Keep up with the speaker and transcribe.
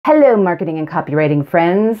Hello, marketing and copywriting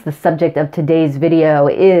friends. The subject of today's video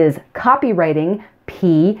is copywriting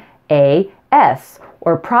PAS,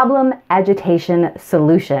 or Problem Agitation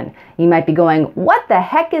Solution. You might be going, what the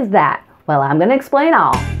heck is that? Well, I'm going to explain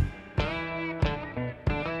all.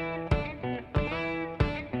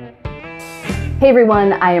 Hey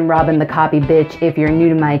everyone, I am Robin the Copy Bitch. If you're new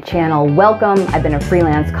to my channel, welcome. I've been a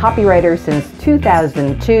freelance copywriter since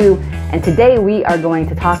 2002, and today we are going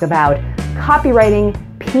to talk about copywriting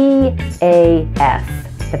PAS.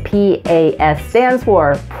 The PAS stands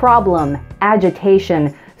for Problem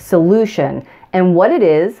Agitation Solution, and what it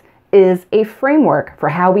is a framework for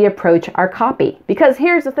how we approach our copy. Because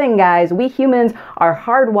here's the thing, guys, we humans are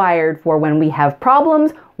hardwired for when we have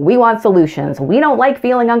problems, we want solutions. We don't like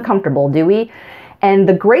feeling uncomfortable, do we? And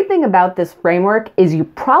the great thing about this framework is you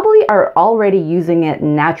probably are already using it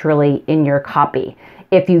naturally in your copy.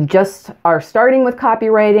 If you just are starting with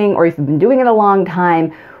copywriting, or if you've been doing it a long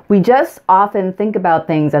time, we just often think about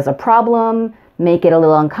things as a problem, make it a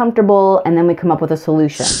little uncomfortable, and then we come up with a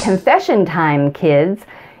solution. Confession time, kids.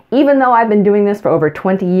 Even though I've been doing this for over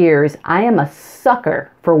 20 years, I am a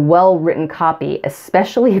sucker for well-written copy,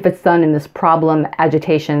 especially if it's done in this problem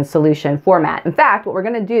agitation solution format. In fact, what we're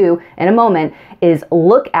going to do in a moment is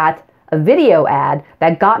look at a video ad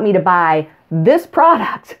that got me to buy this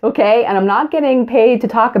product, okay? And I'm not getting paid to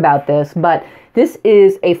talk about this, but this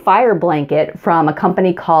is a fire blanket from a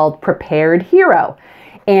company called Prepared Hero.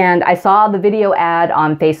 And I saw the video ad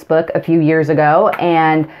on Facebook a few years ago,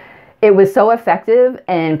 and it was so effective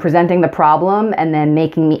in presenting the problem and then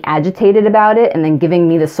making me agitated about it and then giving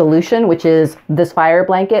me the solution, which is this fire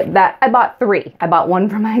blanket, that I bought three. I bought one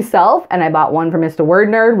for myself, and I bought one for Mr. Word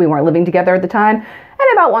Nerd. We weren't living together at the time. And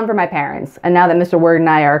I bought one for my parents. And now that Mr. Word and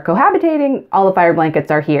I are cohabitating, all the fire blankets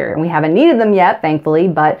are here. And we haven't needed them yet, thankfully,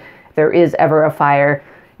 but if there is ever a fire,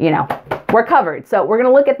 you know, we're covered. So we're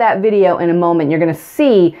gonna look at that video in a moment. You're gonna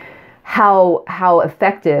see how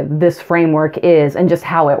effective this framework is and just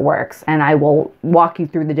how it works. And I will walk you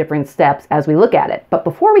through the different steps as we look at it. But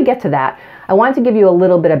before we get to that, I wanted to give you a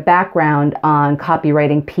little bit of background on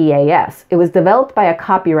copywriting PAS. It was developed by a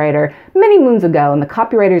copywriter many moons ago, and the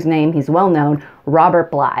copywriter's name, he's well known,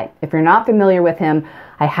 Robert Bly. If you're not familiar with him,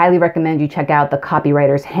 I highly recommend you check out the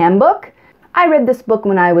Copywriter's Handbook. I read this book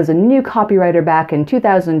when I was a new copywriter back in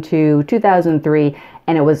 2002, 2003,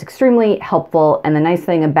 and it was extremely helpful. And the nice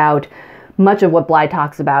thing about much of what Bly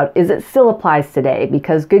talks about is it still applies today,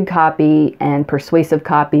 because good copy and persuasive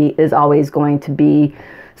copy is always going to be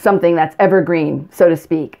something that's evergreen, so to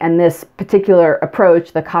speak. And this particular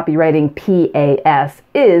approach, the copywriting PAS,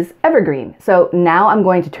 is evergreen. So now I'm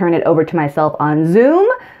going to turn it over to myself on Zoom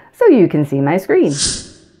so you can see my screen.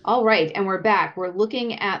 All right, and we're back. We're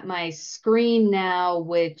looking at my screen now,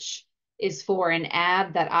 which is for an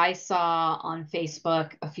ad that I saw on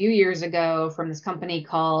Facebook a few years ago from this company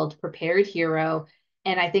called Prepared Hero.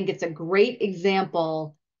 And I think it's a great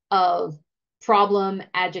example of problem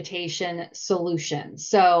agitation solution.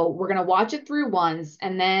 So we're going to watch it through once,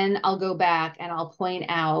 and then I'll go back and I'll point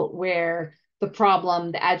out where the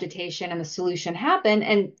problem, the agitation, and the solution happen.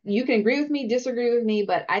 And you can agree with me, disagree with me,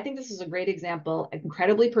 but I think this is a great example,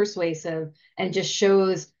 incredibly persuasive, and just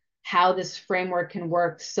shows how this framework can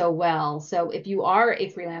work so well. So if you are a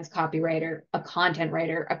freelance copywriter, a content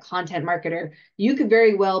writer, a content marketer, you could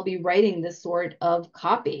very well be writing this sort of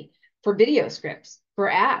copy for video scripts, for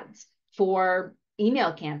ads, for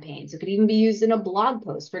email campaigns. It could even be used in a blog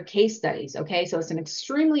post for case studies, okay? So it's an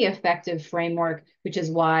extremely effective framework, which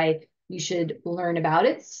is why you should learn about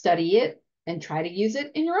it, study it, and try to use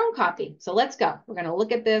it in your own copy. So let's go. We're going to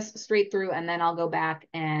look at this straight through, and then I'll go back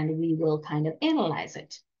and we will kind of analyze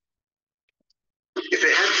it. If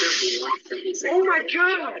it hadn't been for one, oh my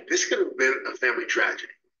God, this could have been a family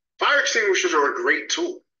tragedy. Fire extinguishers are a great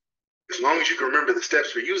tool, as long as you can remember the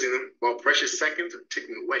steps for using them while precious seconds are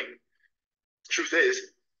ticking away. The truth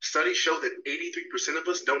is, studies show that 83% of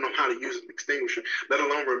us don't know how to use an extinguisher, let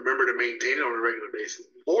alone remember to maintain it on a regular basis,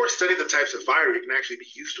 or study the types of fire it can actually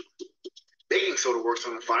be used to. Baking soda works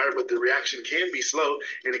on a fire, but the reaction can be slow,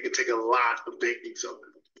 and it can take a lot of baking soda.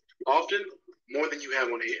 Often, more than you have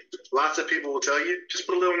on hand. Lots of people will tell you, just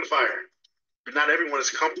put a little on the fire. But not everyone is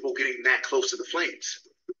comfortable getting that close to the flames.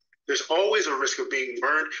 There's always a risk of being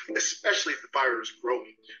burned, especially if the fire is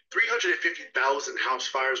growing. 350,000 house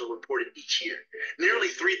fires are reported each year. Nearly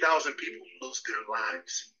 3,000 people lose their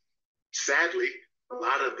lives. Sadly, a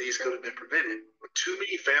lot of these could have been prevented, but too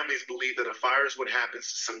many families believe that a fire is what happens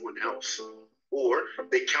to someone else. Or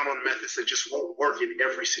they count on methods that just won't work in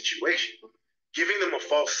every situation, giving them a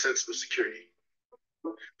false sense of security.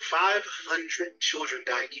 500 children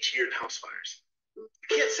die each year in house fires. You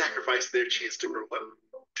can't sacrifice their chance to grow up.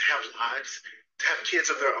 to have lives, to have kids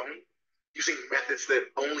of their own, using methods that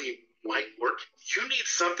only might work. You need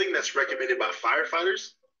something that's recommended by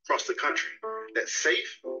firefighters across the country that's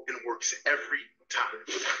safe and works every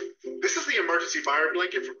time. This is the emergency fire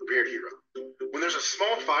blanket from Prepared Hero. When there's a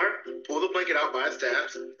small fire, pull the blanket out by its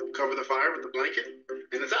tabs, cover the fire with the blanket,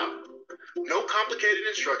 and it's out. No complicated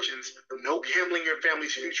instructions, no gambling your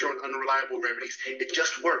family's future on unreliable remedies. It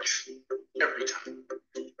just works every time.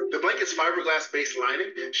 The blanket's fiberglass-based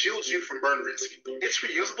lining shields you from burn risk. It's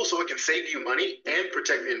reusable so it can save you money and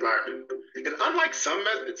protect the environment. And unlike some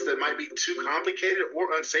methods that might be too complicated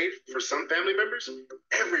or unsafe for some family members,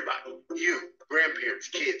 everybody, you, grandparents,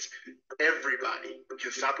 kids, everybody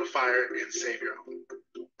can stop a fire and save your home.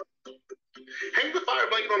 Hang the fire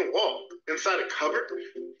blanket on a wall, inside a cupboard,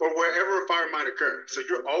 or wherever a fire might occur, so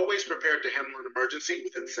you're always prepared to handle an emergency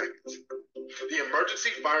within seconds. The emergency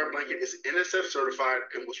fire blanket is NSF certified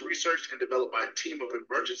and was researched and developed by a team of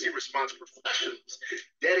emergency response professionals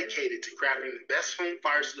dedicated to crafting the best home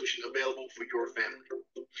fire solution available for your family.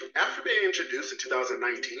 After being introduced in 2019,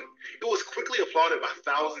 it was quickly applauded by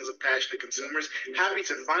thousands of passionate consumers, happy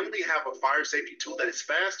to finally have a fire safety tool that is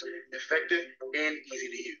fast, effective, and easy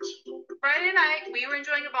to use. Friday night, we were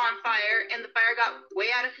enjoying a bonfire, and the fire got way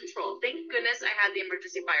out of control. Thank goodness I had the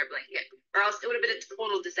emergency fire blanket, or else it would have been a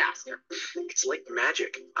total disaster. It's like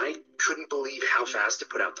magic. I couldn't believe how fast it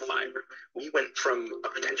put out the fire. We went from a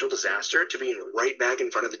potential disaster to being right back in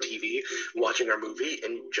front of the TV, watching our movie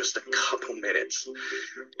in just a couple minutes.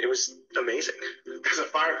 It was amazing. As a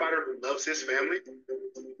firefighter who loves his family,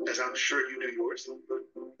 as I'm sure you do yours,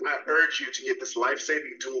 I urge you to get this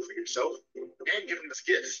life-saving tool for yourself and give them as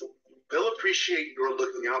gifts. They'll appreciate your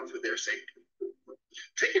looking out for their safety.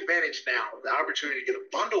 Take advantage now of the opportunity to get a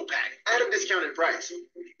bundle pack at a discounted price.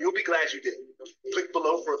 You'll be glad you did. Click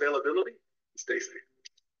below for availability. Stay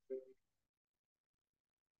safe.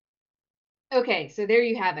 Okay, so there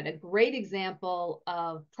you have it, a great example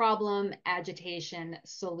of problem, agitation,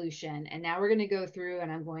 solution. And now we're going to go through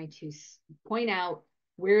and I'm going to point out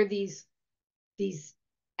where these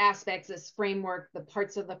aspects, this framework, the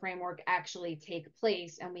parts of the framework actually take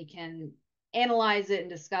place, and we can analyze it and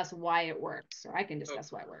discuss why it works, or I can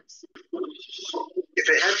discuss why it works. If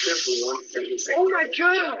it hadn't been for one thing, oh my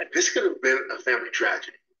God, this could have been a family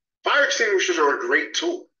tragedy. Fire extinguishers are a great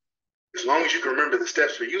tool, as long as you can remember the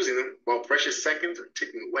steps for using them while precious seconds are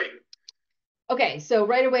ticking away. Okay, so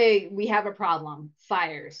right away, we have a problem,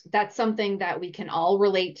 fires. That's something that we can all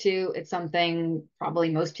relate to. It's something probably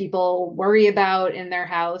most people worry about in their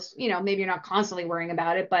house. You know, maybe you're not constantly worrying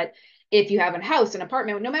about it, but if you have a house, an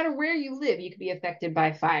apartment, no matter where you live, you could be affected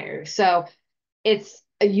by fire. So it's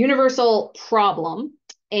a universal problem.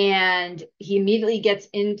 And he immediately gets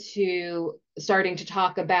into starting to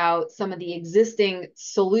talk about some of the existing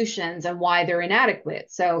solutions and why they're inadequate.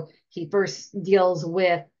 So he first deals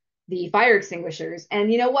with the fire extinguishers.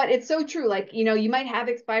 And you know what? It's so true. Like, you know, you might have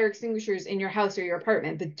fire extinguishers in your house or your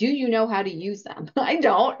apartment, but do you know how to use them? I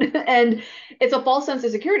don't. And it's a false sense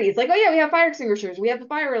of security. It's like, oh yeah, we have fire extinguishers. We have the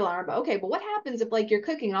fire alarm. But okay, but what happens if like you're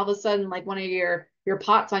cooking and all of a sudden like one of your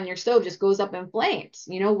pots on your stove just goes up in flames?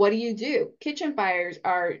 You know, what do? Kitchen fires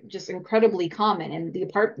are just incredibly common. And the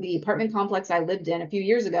apartment complex I lived in a few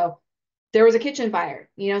years ago, there was a kitchen fire.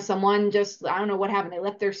 You know, someone just, I don't know what happened. They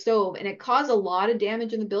left their stove and it caused a lot of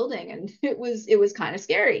damage in the building. And it was kind of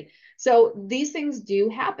scary. So these things do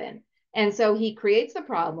happen. And so he creates the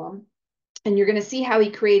problem, and you're going to see how he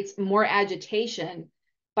creates more agitation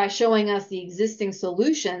by showing us the existing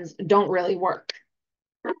solutions don't really work.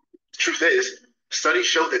 Truth is, studies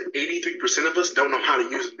show that 83% of us don't know how to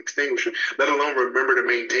use an extinguisher, let alone remember to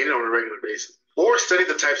maintain it on a regular basis, or study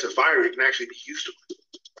the types of fire it can actually be used to.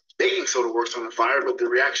 Baking soda works on a fire, but the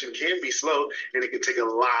reaction can be slow, and it can take a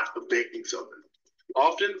lot of baking soda.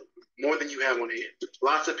 Often, more than you have on hand.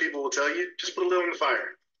 Lots of people will tell you, just put a lid on the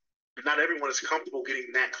fire. But not everyone is comfortable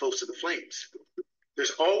getting that close to the flames.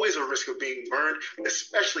 There's always a risk of being burned,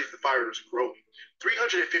 especially if the fire is growing.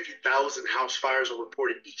 350,000 house fires are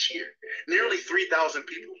reported each year. Nearly 3,000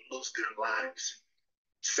 people lose their lives.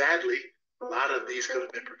 Sadly, a lot of these could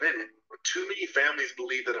have been prevented, but too many families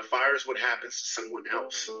believe that a fire is what happens to someone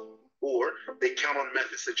else, or they count on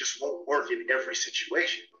methods that just won't work in every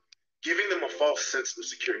situation, giving them a false sense of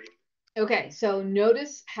security. Okay, so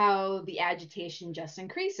notice how the agitation just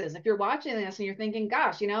increases. If you're watching this and you're thinking,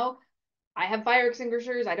 gosh, you know, I have fire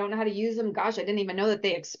extinguishers. I don't know how to use them. Gosh, I didn't even know that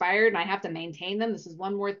they expired and I have to maintain them. This is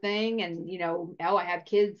one more thing. And, you know, now I have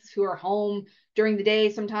kids who are home during the day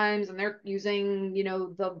sometimes and they're using, you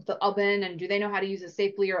know, the oven, and do they know how to use it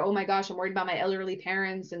safely? Or, oh my gosh, I'm worried about my elderly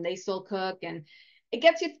parents and they still cook. And it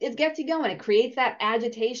gets you going. It creates that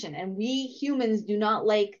agitation, and we humans do not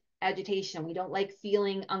like agitation. We don't like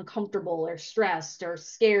feeling uncomfortable or stressed or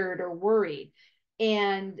scared or worried.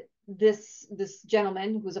 And this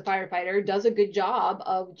gentleman who's a firefighter does a good job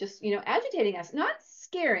of just, agitating us, not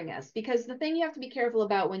scaring us, because the thing you have to be careful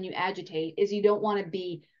about when you agitate is you don't want to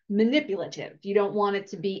be manipulative. You don't want it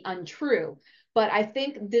to be untrue. But I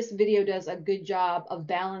think this video does a good job of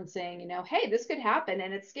balancing, hey, this could happen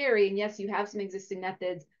and it's scary. And yes, you have some existing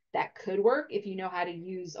methods that could work if you know how to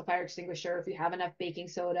use a fire extinguisher, if you have enough baking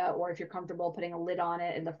soda, or if you're comfortable putting a lid on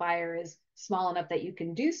it and the fire is small enough that you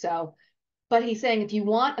can do so. But he's saying if you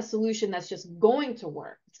want a solution that's just going to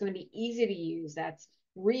work, it's going to be easy to use, that's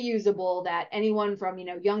reusable, that anyone from,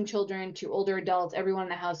 young children to older adults, everyone in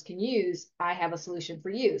the house can use, I have a solution for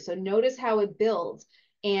you. So notice how it builds.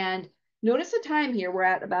 And notice the time here. We're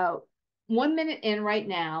at about 1 minute in right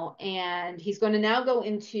now, and he's going to now go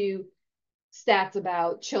into stats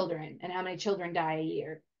about children and how many children die a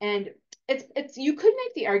year. And it's you could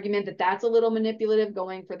make the argument that that's a little manipulative,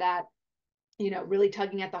 going for that, really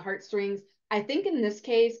tugging at the heartstrings. I think in this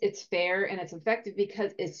case, it's fair and it's effective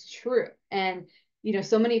because it's true. And,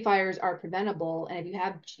 so many fires are preventable. And if you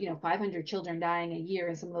have, 500 children dying a year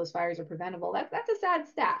and some of those fires are preventable, that's a sad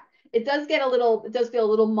stat. It does feel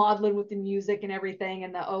a little maudlin with the music and everything,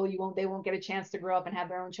 and they won't get a chance to grow up and have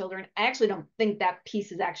their own children. I actually don't think that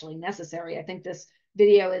piece is actually necessary. I think this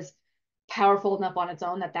video is powerful enough on its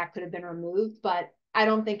own that could have been removed, but I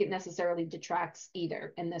don't think it necessarily detracts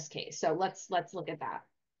either in this case. So let's look at that.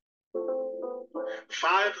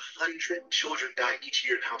 500 children die each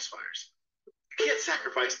year in house fires. You can't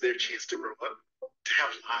sacrifice their chance to grow up, to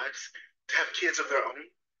have lives, to have kids of their own,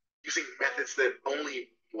 using methods that only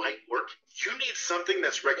might work. You need something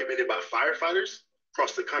that's recommended by firefighters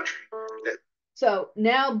across the country. So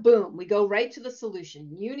now, boom, we go right to the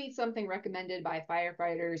solution. You need something recommended by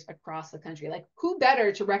firefighters across the country. Like, who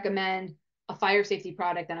better to recommend a fire safety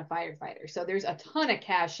product than a firefighter? So there's a ton of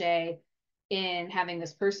cachet in having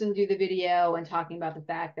this person do the video and talking about the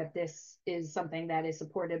fact that this is something that is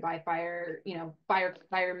supported by firemen,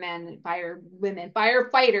 firewomen,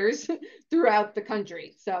 firefighters throughout the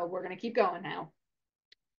country. So we're going to keep going now.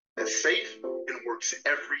 That's safe and works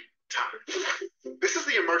every time. This is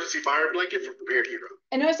the emergency fire blanket from Prepared Hero.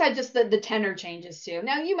 And notice how just the tenor changes too.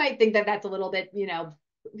 Now you might think that that's a little bit,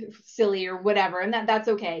 silly or whatever, and that's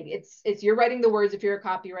okay. It's you're writing the words if you're a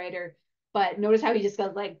copywriter, but notice how he just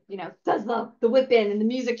goes like, does the whip in and the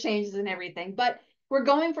music changes and everything. But we're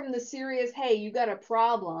going from the serious, hey, you got a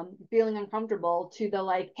problem, feeling uncomfortable, to the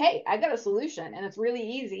like, hey, I got a solution and it's really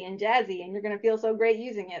easy and jazzy and you're going to feel so great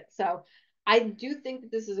using it. So I do think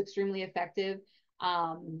that this is extremely effective.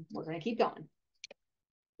 We're going to keep going.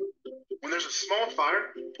 When there's a small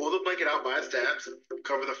fire, pull the blanket out by its tabs,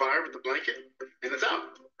 cover the fire with the blanket, and it's out.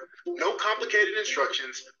 No complicated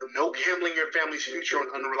instructions, no gambling your family's future on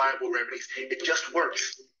unreliable remedies. It just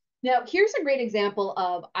works. Now, here's a great example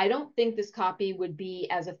of, I don't think this copy would be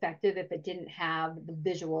as effective if it didn't have the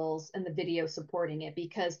visuals and the video supporting it,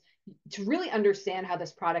 because to really understand how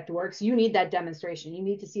this product works, you need that demonstration. You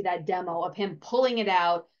need to see that demo of him pulling it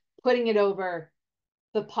out, putting it over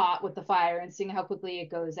the pot with the fire and seeing how quickly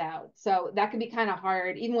it goes out. So that could be kind of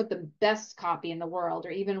hard, even with the best copy in the world,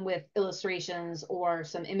 or even with illustrations or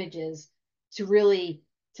some images, to really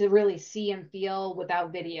see and feel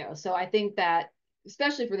without video. So I think that,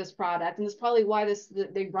 especially for this product, and that's probably why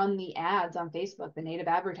they run the ads on Facebook, the native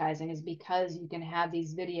advertising, is because you can have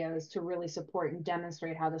these videos to really support and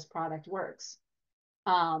demonstrate how this product works.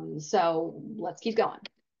 So let's keep going.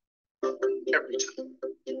 Every time.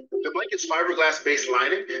 The blanket's fiberglass-based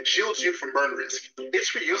lining shields you from burn risk.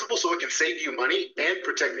 It's reusable so it can save you money and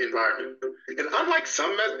protect the environment. And unlike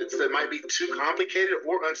some methods that might be too complicated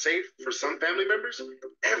or unsafe for some family members,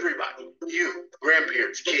 everybody, you,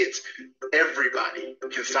 grandparents, kids, everybody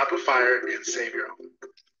can stop a fire and save your own.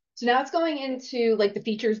 So now it's going into like the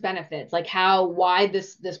features, benefits, like why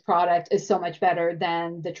this product is so much better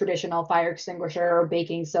than the traditional fire extinguisher or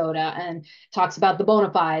baking soda, and talks about the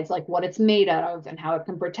bona fides, like what it's made out of and how it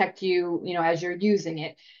can protect you, as you're using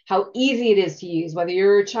it, how easy it is to use, whether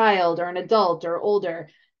you're a child or an adult or older,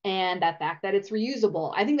 and that fact that it's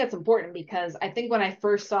reusable. I think that's important, because I think when I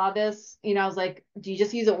first saw this, I was like, do you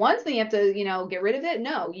just use it once, then you have to, get rid of it?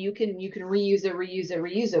 No, you can reuse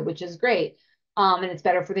it, which is great. And it's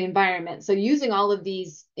better for the environment. So using all of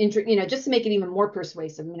these, just to make it even more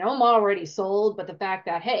persuasive, I'm already sold, but the fact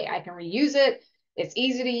that, hey, I can reuse it, it's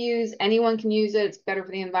easy to use, anyone can use it, it's better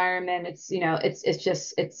for the environment,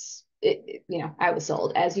 I was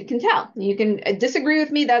sold, as you can tell. You can disagree with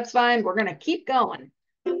me, that's fine. We're going to keep going.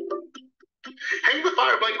 Hang the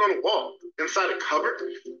fire blanket on a wall, inside a cupboard,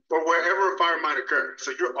 or wherever a fire might occur,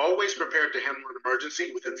 so you're always prepared to handle an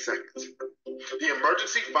emergency within seconds. The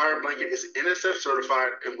emergency fire blanket is NSF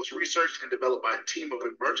certified and was researched and developed by a team of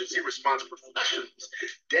emergency response professionals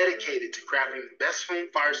dedicated to crafting the best home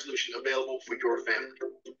fire solution available for your family.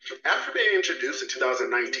 After being introduced in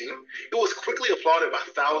 2019, it was quickly applauded by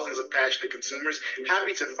thousands of passionate consumers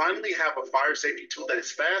happy to finally have a fire safety tool that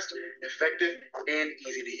is fast, effective, and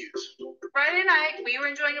easy to use. Friday night, we were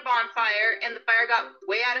enjoying a bonfire, and the fire got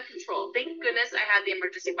way out of control. Thank goodness I had the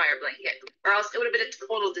emergency fire blanket, or else it would have been a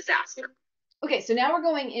total disaster. Okay, so now we're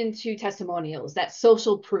going into testimonials, that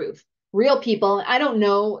social proof. Real people. I don't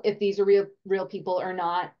know if these are real people or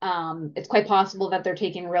not. It's quite possible that they're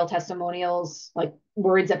taking real testimonials, like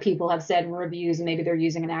words that people have said in reviews, and maybe they're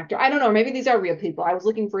using an actor. I don't know. Maybe these are real people. I was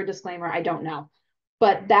looking for a disclaimer. I don't know.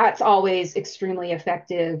 But that's always extremely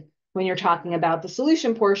effective when you're talking about the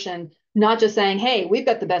solution portion, not just saying, hey, we've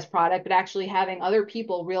got the best product, but actually having other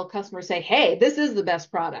people, real customers, say, hey, this is the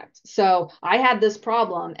best product. So I had this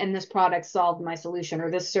problem and this product solved my solution,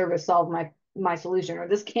 or this service solved my solution, or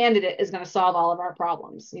this candidate is going to solve all of our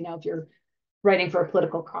problems, you know, if you're writing for a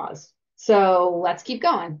political cause. So let's keep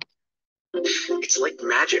going. It's like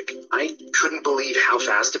magic. I couldn't believe how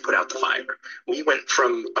fast it put out the fire. We went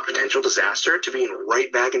from a potential disaster to being right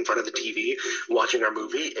back in front of the TV watching our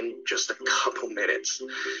movie in just a couple minutes.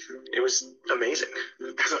 It was amazing.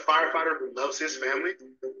 As a firefighter who loves his family,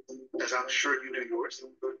 as I'm sure you do yours,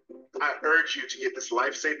 I urge you to get this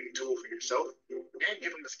life-saving tool for yourself and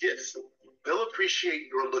give them as gifts. They'll appreciate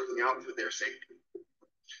your looking out for their safety.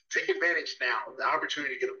 Take advantage now of the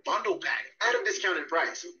opportunity to get a bundle pack at a discounted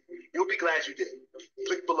price. You'll be glad you did.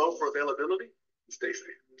 Click below for availability. Stay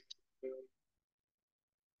safe.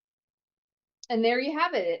 And there you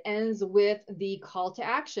have it. It ends with the call to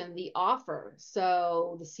action, the offer.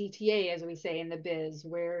 So the CTA, as we say in the biz,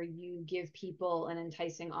 where you give people an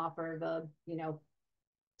enticing offer of a, you know,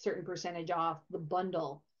 certain percentage off the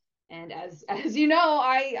bundle. And as you know,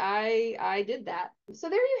 I did that. So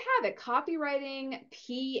there you have it. Copywriting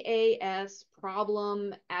PAS,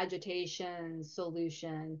 problem, agitation,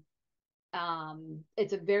 solution.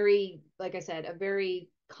 It's a very, like I said, a very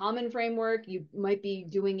common framework. You might be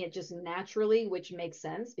doing it just naturally, which makes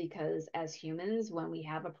sense because as humans, when we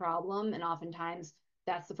have a problem, and oftentimes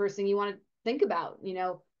that's the first thing you want to think about, you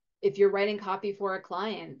know, if you're writing copy for a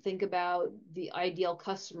client, think about the ideal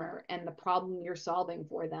customer and the problem you're solving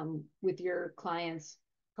for them with your client's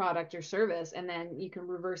product or service. And then you can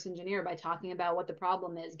reverse engineer by talking about what the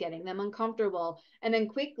problem is, getting them uncomfortable, and then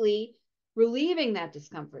quickly relieving that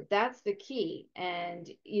discomfort. That's the key. And,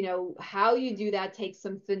 you know, how you do that takes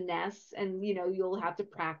some finesse, and, you know, you'll have to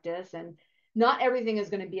practice, and not everything is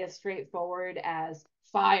going to be as straightforward as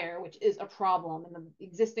fire, which is a problem and the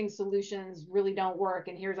existing solutions really don't work,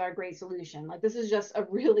 and here's our great solution. Like, this is just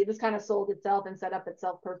this kind of sold itself and set up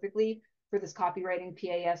itself perfectly for this copywriting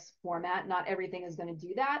PAS format. Not everything is going to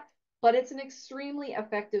do that, but it's an extremely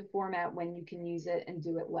effective format when you can use it and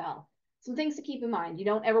do it well. Some things to keep in mind: you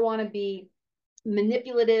don't ever want to be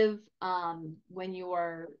manipulative when you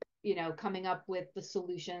are, you know, coming up with the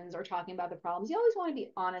solutions or talking about the problems. You always want to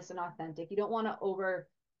be honest and authentic. You don't want to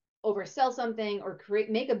oversell something or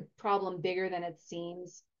make a problem bigger than it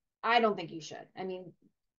seems. I don't think you should. I mean,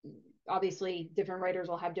 obviously different writers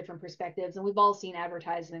will have different perspectives, and we've all seen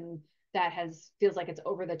advertising that feels like it's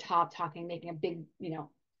over the top, making a big, you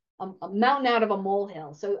know, a mountain out of a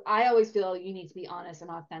molehill. So I always feel you need to be honest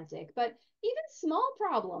and authentic. But even small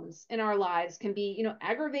problems in our lives can be, you know,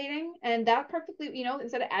 aggravating, and that perfectly, you know,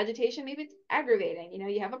 instead of agitation, maybe it's aggravating. You know,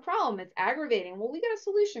 you have a problem, it's aggravating. Well, we got a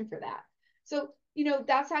solution for that. So, you know,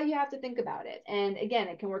 that's how you have to think about it. And again,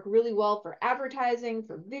 it can work really well for advertising,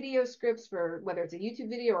 for video scripts, for whether it's a YouTube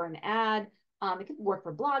video or an ad. It can work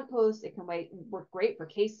for blog posts. It can work great for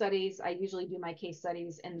case studies. I usually do my case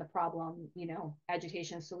studies in the problem, you know,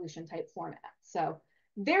 agitation solution type format. So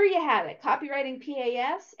there you have it, copywriting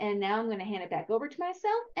PAS. And now I'm going to hand it back over to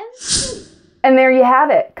myself and Judy. And there you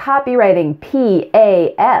have it, copywriting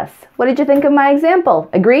PAS. What did you think of my example?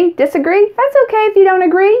 Agree? Disagree? That's okay if you don't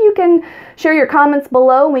agree. You can share your comments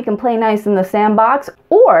below and we can play nice in the sandbox.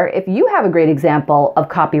 Or if you have a great example of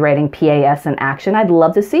copywriting PAS in action, I'd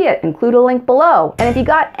love to see it. Include a link below. And if you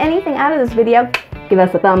got anything out of this video, give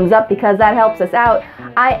us a thumbs up because that helps us out.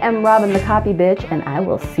 I am Robin the Copy Bitch, and I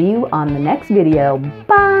will see you on the next video.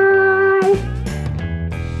 Bye!